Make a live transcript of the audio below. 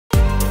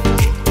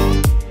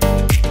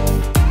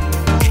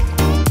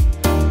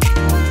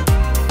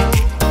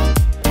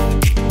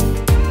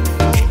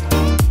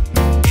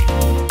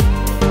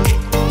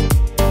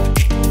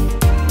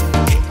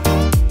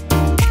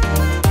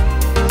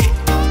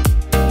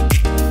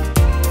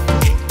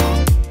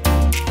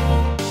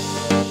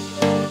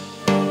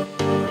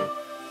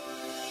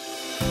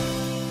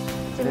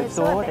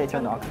តិជ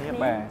នអរគ្នា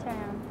បាទ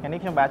ថ្ងៃនេះ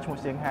ខ្ញុំបាទឈ្មោះ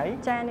សៀងហៃ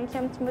ចា៎នឹងខ្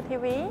ញុំឈ្មោះធី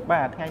វី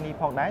បាទថ្ងៃនេះ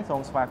ផងដែរសូ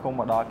មស្វាគមន៍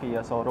មកដល់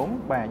Kia Showroom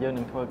បាទយើង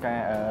នឹងធ្វើការ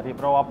រៀប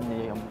រាប់និ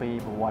យាយអំពី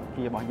ប្រវត្តិ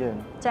Kia របស់យើង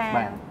ចា៎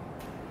បាទ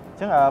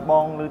អញ្ចឹងប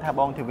ងឮថា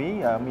បងធីវី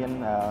មាន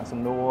សំ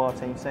ណួរ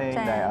ផ្សេងៗ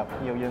ដែល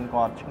ភ្ញៀវយើង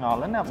គាត់ឆ្ងល់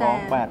ណាបង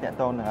បាទតាក់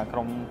ទងនឹងក្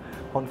រុម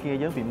ហ៊ុន Kia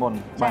យើងពីមុន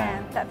បាទ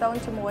តាក់ទង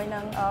ជាមួយនឹ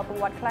ងប្រ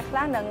វត្តិខ្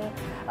លះៗនិង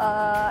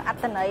អ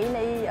ត្តន័យ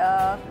នៃ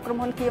ក្រុម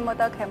ហ៊ុន Kia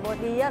Motor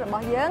Cambodia រប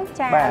ស់យើង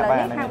ចាឥឡូវ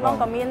នេះខាងបង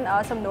ក៏មាន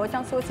សំណួរច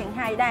ង់សួរជាង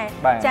ហៃដែរ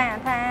ចា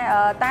ថា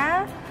តើ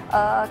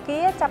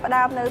Kiaចាប់ផ្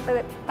ដើមនៅ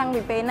តាំង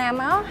ពីពេលណា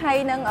មកហើយ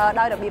នឹង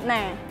ដោយរបៀប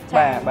ណា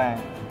បា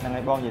ទហ្នឹង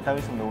ហើយបងនិយាយទៅ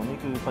សំណួរនេះ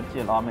គឺពិតជា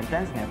ល្អមែនទែ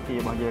នសម្រាប់ Kia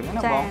របស់យើង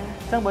ណាបងអ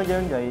ញ្ចឹងបើយើ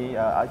ងនិយាយ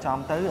ឲ្យចំ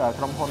ទៅ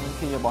ក្រុមហ៊ុន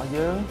Kia របស់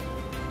យើង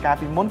កាល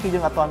ពីមុនគឺយើ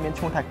ងអត់ទាន់មាន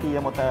ឈ្មោះថា Kia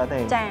Motor ទេ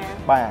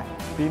បា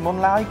ទពីមុន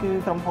ឡើយគឺ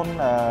ក្រុមហ៊ុន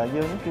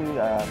យើងនេះគឺ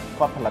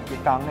គាត់ផលិតជា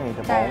កង់ទេ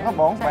ដំបូងណា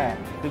បងបាទ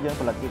គឺយើង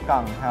ផលិតជាក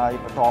ង់ហើយ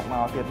បន្ទាប់ម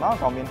កទៀតមក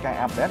ក៏មានការ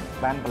អាប់ដេត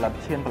បានផលិ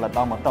តដ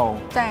ល់ម៉ូតូ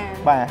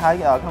បាទហើយ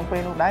ក្នុងពេ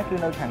លនោះដែរគឺ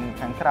នៅ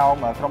ខាងក្រោម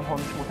ក្រុមហ៊ុន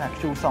ឈ្មោះថា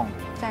Q Song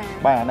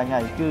បាទហ្នឹងហើ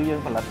យគឺយើង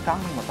ផលិតក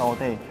ង់និងម៉ូតូ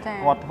ទេ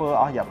គាត់ធ្វើ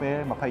អស់រយៈពេល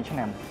20ឆ្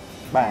នាំ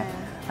បាទ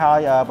ហើយ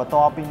បន្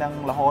ទាប់ពីនឹង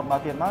រហូតមក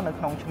ទៀតមកនៅ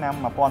ក្នុងឆ្នាំ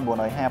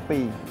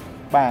1952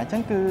បាទអញ្ចឹ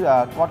ងគឺ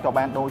គាត់ក៏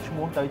បានដូរឈ្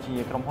មោះទៅជា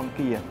ក្រុមហ៊ុន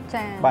Kia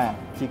បាទ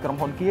ជាក្រុម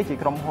ហ៊ុន Kia ជា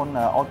ក្រុមហ៊ុន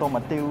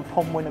automotive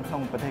ធំមួយនៅក្នុ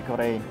ងប្រទេសកូ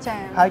រ៉េ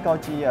ហើយក៏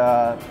ជា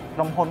ក្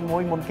រុមហ៊ុនមួ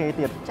យមុនគេ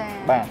ទៀត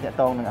បាទតាក់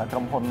ទងនឹងក្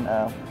រុមហ៊ុន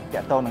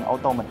តាក់ទងនឹង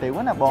automotive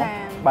ណាបង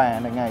បាទ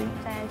ហ្នឹងហើយ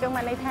ចាអញ្ចឹង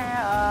បានន័យថា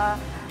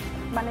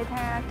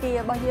Kia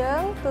របស់យើ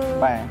ងគឺ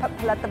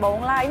ផលិតដំបូង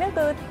ឡើយហ្នឹង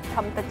គឺត្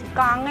រឹមតែជា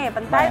កង់ទេ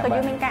ប៉ុន្តែក៏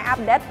យើងមានការអា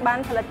ប់ដេតបាន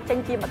ផលិតចេញ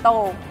ជាម៉ូតូ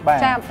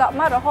ចាបន្ទាប់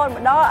មករហូតម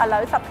កដល់ឥឡូ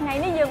វសប្តាហ៍ថ្ងៃ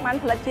នេះយើងបាន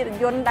ផលិតជារថ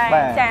យន្តដែរ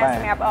ចាស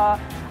ម្រាប់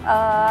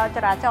ច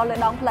រាចរណ៍លើ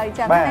ដងផ្លូវ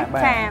ចឹងណា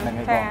ចាហ្នឹង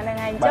ហើ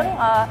យអញ្ចឹង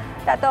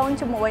តាក់ទង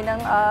ជាមួយនឹង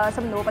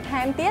សំណួរបន្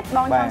ថែមទៀតប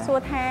ងចង់សួរ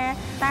ថា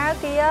តើ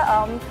Kia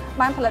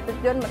បានផលិតរថ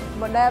យន្ត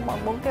model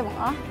បងគេបង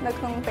អស់នៅ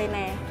ក្នុងពេល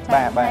ណា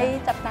ចាហើយ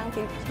ចាប់តាំង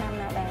ពីឆ្នាំ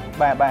ណាដែ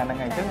របាទហ្នឹង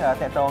ហើយអញ្ចឹងតា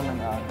ក់ទងនឹង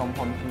ក្រុម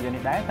ហ៊ុន Kia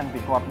នេះដែរតាំងពី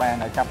គាត់បាន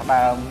ចាប់ផ្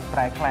ដើមប្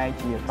រែក្លាយ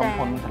ជាក្រុម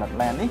ហ៊ុនផលិត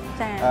ឡាននេះ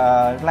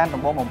ឡាន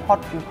ដំបូងបំផុត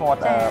គឺគាត់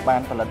បា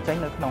នផលិតចេញ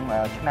នៅក្នុង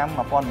ឆ្នាំ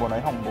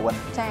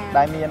1969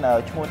ដែលមាន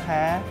ឈ្មោះ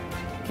ថា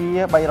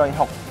Kia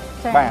 360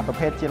បាទប្រ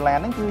ភេទជាឡាន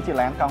ហ្នឹងគឺជា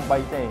ឡានកង់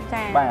3ទេ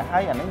បាទហើ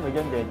យអានេះបើ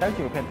យើងនិយាយទៅ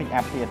ជាប្រភេទ pick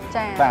up ទៀត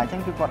បាទអញ្ចឹ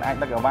ងគឺគាត់អាច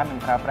ដឹកអវ៉ាន់និង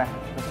ប្រើប្រាស់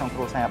នៅក្នុងគ្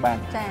រួសារបាន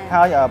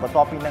ហើយបន្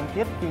ទាប់ពីហ្នឹង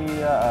ទៀតគឺ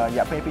រ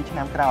យៈពេល2ឆ្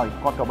នាំក្រោយ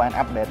គាត់ក៏បាន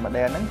update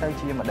model ហ្នឹងទៅ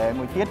ជា model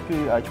មួយទៀតគឺ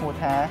ឈ្មោះ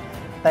ថា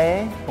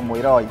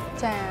T600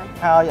 ចា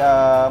ហើយ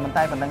មិន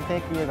តែប៉ុណ្្នឹងទេ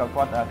Kiaក៏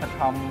គាត់ខិត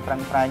ខំប្រឹ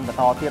ងប្រែងបន្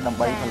តទៀតដើម្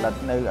បីផលិត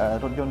នៅ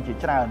រថយន្តជា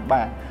ច្រើន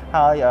បាទ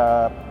ហើយ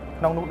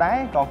ក្នុងនោះដែរ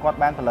ក៏គាត់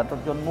បានផលិតរ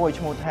ថយន្តមួយ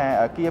ឈ្មោះថា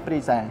Kia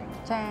Prisa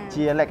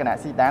ជាលក្ខណៈ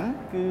ស៊ីដាន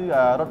គឺ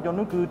រថយន្ត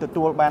នោះគឺទ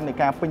ទួលបាននៃ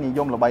ការពេញនិយ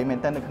មល្បីមែន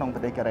ទែននៅក្នុងប្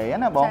រទេសកូរ៉េ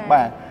ណាបង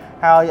បាទ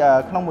ហើយ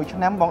ក្នុងមួយឆ្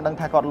នាំបងដឹង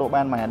ថាគាត់លក់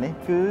បានប៉ុន្មាននេះ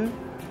គឺ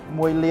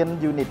1លាន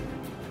unit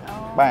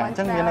បាទអញ្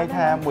ចឹងមានន័យ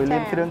ថា1លា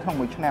នគ្រឿងក្នុង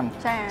មួយឆ្នាំ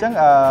អញ្ចឹង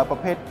ប្រ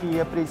ភេទ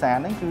Kia Prisa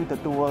ហ្នឹងគឺទ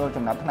ទួល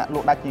ចំណាត់ថ្នាក់ល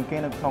ក់ដាច់ជាងគេ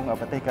នៅក្នុង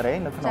ប្រទេសកូរ៉េ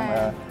នៅក្នុង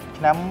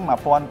ឆ្នាំ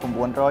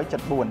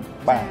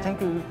1974បាទអញ្ចឹង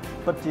គឺ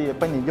ពិតជា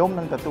ពេញនិយម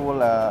និងទទួល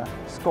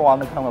ស្គាល់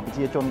នៅក្នុងប្រ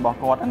ជាជនរបស់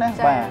គាត់ណា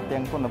បាទ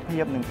ទាំងគុណភា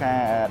ពនិងការ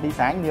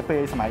design នាពេ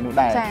លសម័យនោះ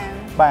ដែរ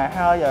បាទ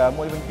ហើយ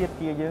មួយវិញទៀត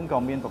Kiaយើងក៏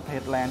មានប្រភេ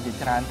ទឡានជា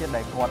ច្រើនទៀត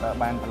ដែលគាត់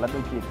បានផលិត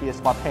ដូចជា Kia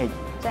Sportage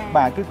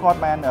បាទគឺគាត់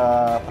បាន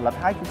ផលិត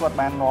ហើយគឺគាត់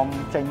បាននាំ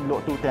ចេញល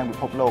ក់ទូទាំងពិ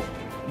ភពលោក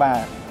បាទ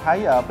ហើយ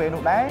ពេល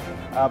នោះដែរ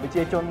ប្រ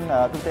ជាជន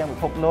ទូទាំងពិ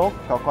ភពលោក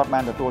ក៏គាត់បា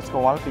នទទួលស្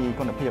គាល់ពី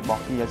គុណភាពរប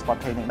ស់ Kia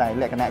Sportage នឹងដែរ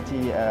លក្ខណៈជា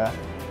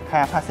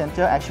car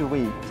passenger SUV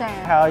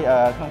ហើយ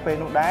ក្នុងពេល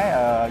នោះដែរ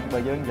បើ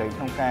យើងនិយាយ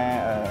ក្នុងការ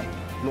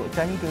លក់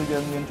ចេញគឺយើ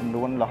ងមានចំ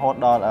នួនរហូត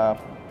ដល់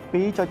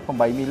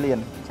 2.8 million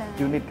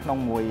unit ក្នុង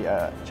មួយ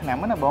ឆ្នាំ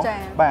ណាបង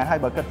បាទហើយ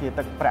បើគិតជា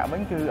ទឹកប្រាក់វិ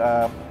ញគឺ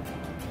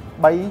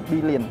3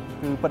 billion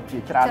គឺពិតជា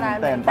ច្រើនមែន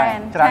ទែនបាទ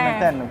ច្រើនមែន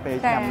ទែននៅពេល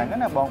ឆ្នាំហ្នឹង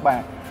ណាបងបា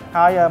ទ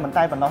ហើយមិន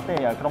តែប៉ុណ្ណោះទេ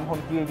ក្រុមហ៊ុន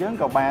Kiaយើង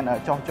ក៏បាន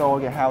ចោះចូល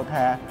គេហៅ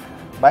ថា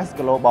Best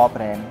Global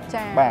Brand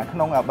បាទក្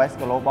នុង Best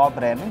Global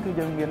Brand ហ្នឹងគឺ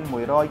យើងមាន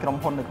100ក្រុម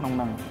ហ៊ុននៅក្នុង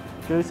ហ្នឹង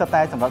គឺសិត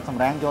តែសម្រាប់ស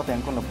ម្រាំងយកទាំ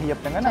ងគុណភាព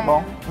ចឹងណាប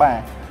ងបា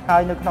ទហើ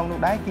យនៅក្នុងនោះ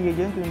ដែរKia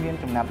យើងគឺមាន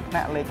ចំណាត់ថ្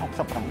នាក់លេខ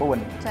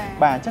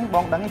69បាទអញ្ចឹងប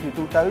ងដឹងពី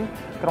ទូទៅ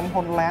ក្រុម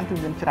ហ៊ុនឡានគឺ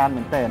មានច្រើន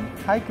មែនទែន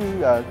ហើយគឺ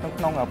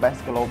ក្នុង Best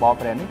Global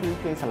Brand នេះគឺ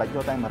គេ select យ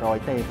កតែ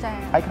100ទេ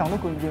ហើយក្នុងនោះ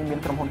គឺយើងមាន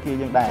ក្រុមហ៊ុនKia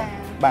យើងដែរ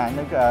បាទ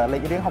នៅលេ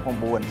ខរៀង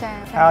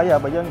69ហើយ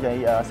បើយើងនិយាយ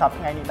សប្តាហ៍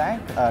ថ្ងៃនេះដែរ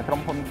ក្រុម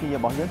ហ៊ុនKiaរ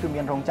បស់យើងគឺ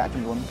មានរោងចក្រ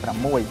ចំនួន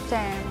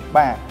6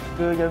បាទ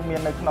គឺយើងមា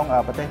ននៅក្នុង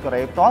ប្រទេសកូ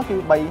រ៉េផ្ទាល់គឺ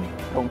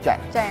3រោងចក្រ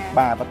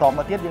បាទបន្ទាប់ម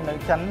កទៀតយើងនៅ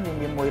ចិនយើង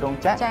មាន1រោង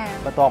ចក្រ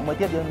បន្ទាប់មក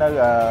ទៀតយើងនៅ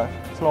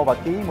ស្លូវ៉ា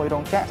គី1រោ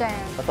ងចក្រ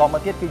បន្ទាប់ម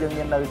កទៀតគឺយើង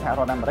មាននៅសហរ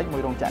ដ្ឋអាមេរិក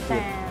1រោងចក្រទៀ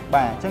ត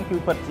បាទអញ្ចឹងគឺ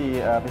ពិតជា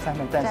ពិសេស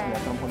មែនទែនសម្រា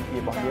ប់ក្រុមហ៊ុនKia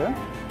របស់យើង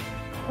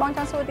បងច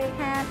ង់សួរទៀត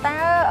ថាតើ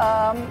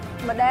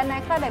model ណា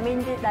ខ្លះដែល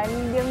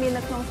យើងមាន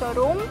នៅក្នុង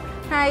showroom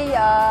ហើយ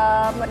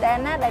model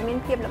ណាដែលមាន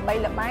ភាពល្បី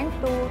ល្បាញ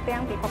ទូទាំ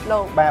ងពិភពលោ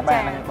កបាទ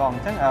ហ្នឹងបងអ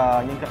ញ្ចឹង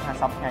យើងគិតថា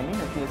សប្តាហ៍ថ្ងៃនេះ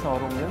នៅជា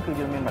showroom យើងគឺ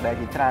យើងមាន model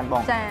ជាច្រើនប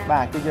ង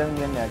បាទគឺយើង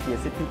មានជា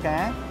City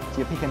Car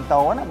ជា Picanto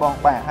ណាបង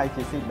បាទហើយ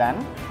ជា Sedan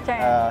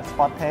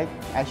Sportage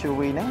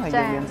SUV ហ្នឹងហើយ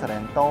យើងមាន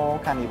Sorento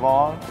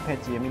Carnival ប្រភេទ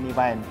ជា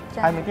Minivan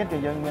ហើយមួយទៀតគឺ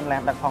យើងមានឡា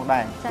នដឹកផងដែ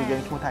រគឺយើ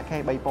ងឈ្មោះថា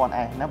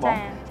K3000S ណាបង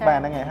បាទ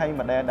ហ្នឹងហើយហើយ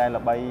model ដែល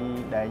ល្បី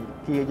ដែល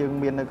Kia យើង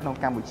មាននៅក្នុង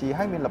កម្ពុជា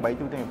ហើយមានល្បី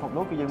ទូទាំងពិភព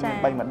លោកគឺយើងមាន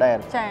3 model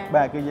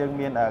បាទគឺយើង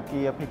មាន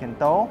Kia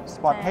Picanto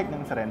Sportage និ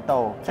ង Sorento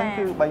អញ្ចឹង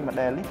គឺ3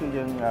 model នេះគឺ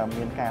យើង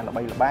មានការល្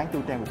បីល្បាញទូ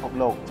ទាំងពិភព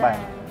លោកបាទ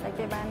ដែល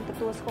គេបានទ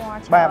ទួលស្គាល់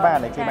ច្រើនបាទ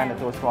ដែលគេបានទ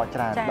ទួលស្គាល់ច្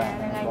រើនបាទ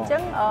ហ្នឹងហើយអញ្ចឹ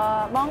ង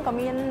បងក៏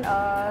មាន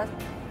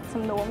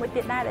សំណួរមួយ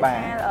ទៀតដែរដែល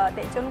ថាអ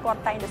តិថិជនគាត់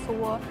តែងតែសួ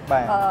រ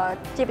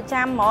ជាប្រ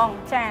ចាំហ្មង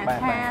ចា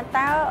ថា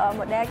តើ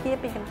model Kia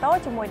Picanto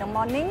ជាមួយនឹង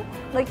Morning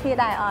ដូចគ្នា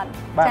ដែរអត់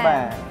បាទ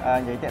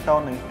និយាយតកត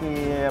នឹង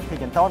Kia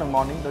Picanto និង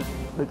Morning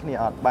ដូចគ្នា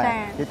អត់បាទនិ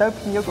យាយទៅ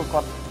ភ្ញៀវក៏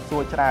គាត់សួ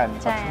រច្រើន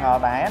គាត់ឆ្ងល់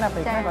ដែរណា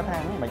ពេលខ្លះគាត់ថា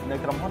មិននៅ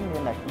ក្រុមហ៊ុនមា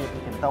នតែ Kia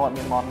Picanto អត់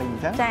មាន Morning អ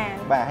ញ្ចឹង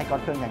បាទហើយគា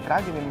ត់ឃើញខាងក្រៅ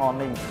គឺមាន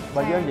Morning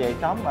បើយើងនិយាយ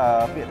ចំ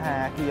ពាក្យថា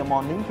Kia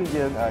Morning គឺ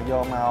យើងយ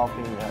កមក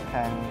ពី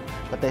ខាង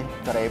ប្រទេស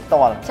កូរ៉េផ្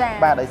ទាល់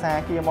បាទដោយសារ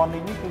Kia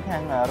Morning នេះគឺខា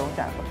ងរោង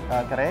ចក្រ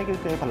កូរ៉េគឺ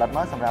គេផលិតម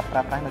កសម្រាប់ប្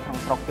រើប្រាស់នៅក្នុង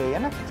ស្រុកគេ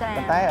ណា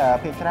ប៉ុន្តែ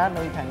ភាគច្រើន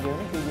នៅខាងយើង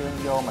នេះគឺយើង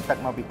យកមកទឹក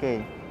មកពីគេ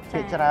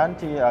ភាគច្រើន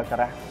ជាកា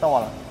រ៉ាស់ផ្ទា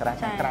ល់ការ៉ាស់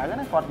ខាងក្រៅ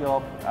ណាគាត់យ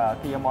ក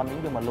Kia Morning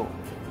យកមកលក់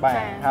បាទ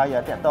ហើយ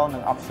តកតងនឹ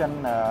ង option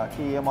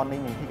Kia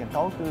Morning និង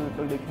Picanto គឺ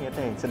ដូចគ្នា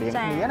ទេស្តៀង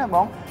គ្នាណាប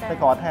ងតែ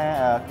គាត់ថា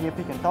Kia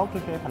Picanto គឺ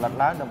គេផលិត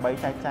ឡើងដើម្បី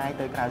ចែកចាយ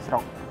ទៅក្រៅស្រុ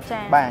ក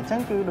បាទអញ្ចឹ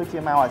ងគឺដូចជា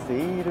មកអាស៊ី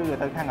ឬ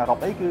ទៅខាងអឺរ៉ុប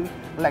អីគឺ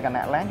លក្ខ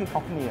ណៈឡានគឺខុ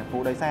សគ្នាព្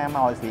រោះដោយសារម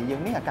កអាស៊ីយើ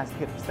ងនេះអាកាស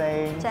ធាតុផ្សេ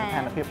ងស្ថា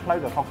នភាពផ្លូវ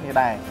ក៏ខុសគ្នា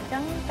ដែរអញ្ចឹ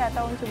ងតកត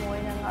ងជាមួយ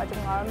នឹងច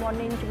ម្ងល់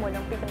Morning ជាមួយនឹ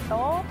ង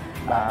Picanto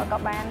ក៏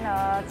បាន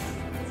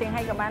ជាង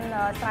ឲ្យក៏បាន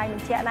ស្រាយប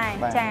ញ្ជាក់ដែរ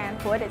ចា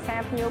ព្រោះដោយសារ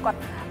ភ្ញៀវគាត់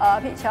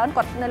ភាគច្រើន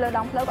គាត់នៅលើដ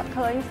ងផ្លូវគាត់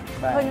ឃើញ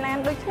ឡាន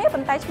ដូចគ្នា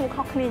ប៉ុន្តែឈ្មោះ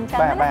ខុសគ្នាអញ្ចឹង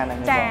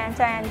ចា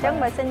អញ្ចឹង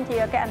បើសិនជា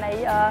ករណី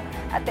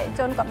អតិថិជ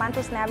នគាត់បានទ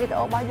ស្សនាវីដេ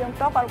អូរបស់យើងផ្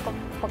ទាល់គាត់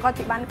ប្រកាស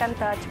ជាបានកាន់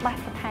តែច្បាស់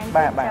បន្ថែម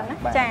ទៀតអញ្ចឹងណា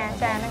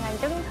ចាហ្នឹងហើយអ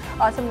ញ្ចឹង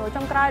សំណួរ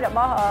ចុងក្រោយរប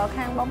ស់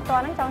ខាងបងផ្ទា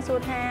ល់ហ្នឹងចង់សួរ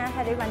ថា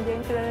ហេតុអីបានយើង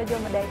ជ្រើសរើសយក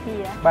model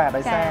Kia បាទ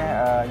ដោយសារ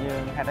យើ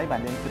ងហេតុអីបាន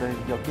យើងជ្រើស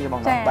យក Kia ប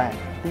ងបាទ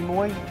ទី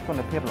1គុ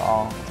ណភាពល្អ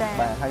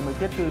បាទហើយមួយ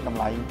ទៀតគឺតម្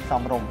លៃស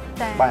មរម្យ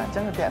បាទអញ្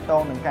ចឹងតកត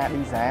ងនឹងការ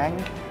design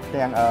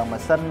ទាំងម៉ា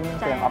ស៊ីន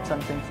ទាំង option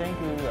ផ្សេងៗ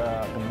គឺ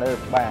ទំនើប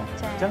បាទអ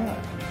ញ្ចឹ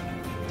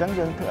ង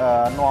យើង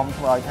នាំ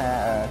ធ្វើឲ្យថា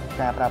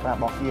ការប្រើប្រាស់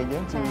របស់ Kia យើ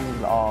ងគឺ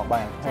ល្អ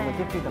បាទហើយមួយ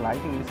ទៀតគឺតម្លៃ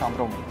គឺសម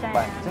រម្យ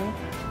បាទអញ្ចឹង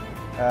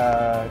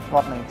គា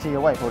ត់នឹងជា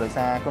ហើយព្រោះដោយ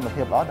សារគុណ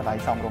ភាពល្អតម្លៃ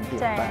សមរម្យទៀត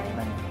បាទហ្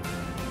នឹង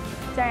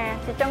ចា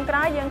ជាចុងក្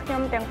រោយយើងខ្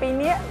ញុំទាំងពីរ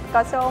នាក់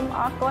ក៏សូម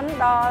អរគុណ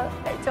ដល់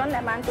អតិថិជនដែ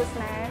លបានទស្ស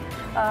នា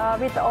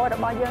វីដេអូរ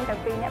បស់យើងទាំ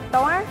ងពីរនាក់ផ្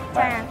ទាល់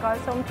ចាក៏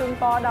សូមជូន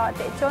ពរដល់អតិ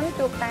ថិជន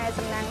ជួបតែ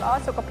សំណាងល្អ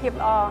សុខភាព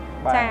ល្អ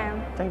ចាអ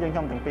ញ្ចឹងយើងខ្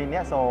ញុំទាំងពីរនា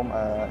ក់សូម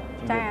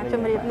ជ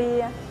ម្រាបលា